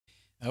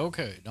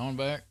Okay, Don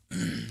back.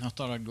 I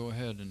thought I'd go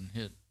ahead and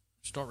hit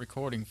start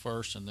recording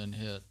first and then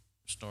hit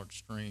start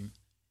stream.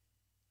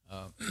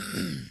 Uh,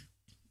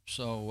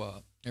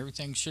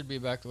 everything should be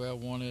back the way I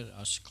wanted.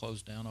 I should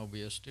close down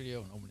OBS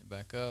Studio and open it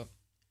back up.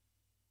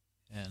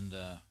 And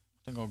I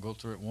think I'll go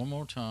through it one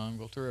more time,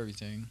 go through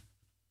everything.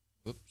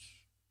 Whoops.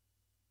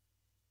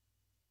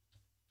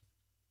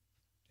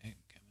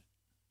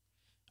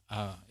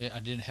 I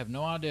didn't have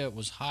no idea it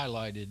was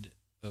highlighted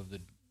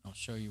I'll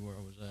show you where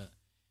I was at.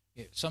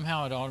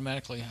 Somehow it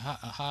automatically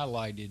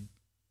highlighted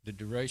the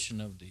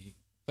duration of the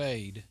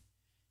fade.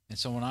 And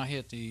so when I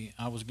hit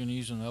I was going to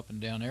use the up and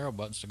down arrow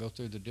buttons to go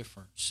through the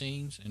different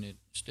scenes, and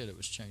instead it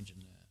was changing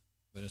that.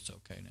 But it's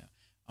okay now.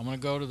 I'm going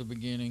to go to the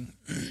beginning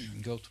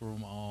and go through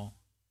them all.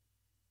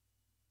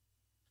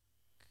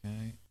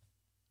 Okay.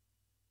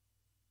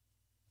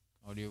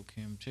 Audio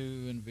cam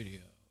 2 and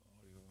video.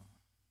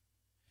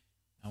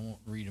 I won't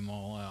read them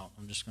all out.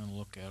 I'm just going to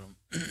look at them.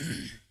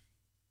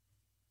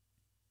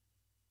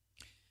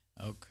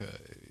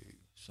 Okay,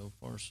 so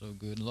far so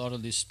good. A lot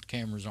of these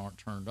cameras aren't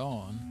turned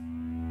on.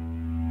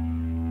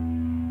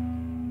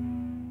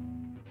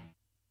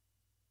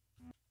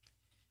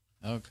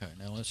 Okay,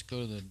 now let's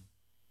go to the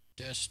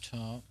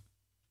desktop.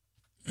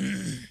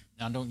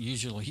 I don't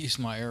usually use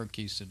my arrow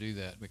keys to do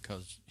that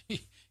because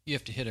you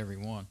have to hit every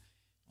one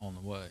on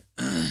the way.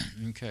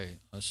 Okay,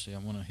 let's see. I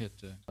want to hit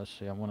the.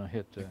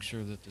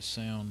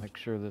 Make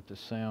sure that the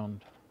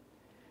sound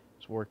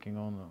is working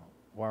on the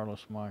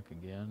wireless mic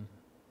again.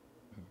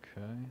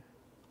 Okay.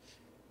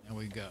 Now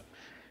we got.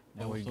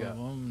 Now we got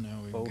them.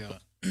 Now we've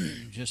got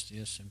just the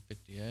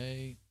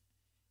SM58.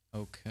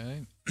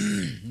 Okay.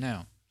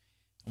 Now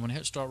I'm gonna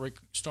hit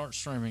start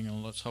streaming,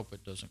 and let's hope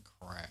it doesn't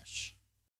crash.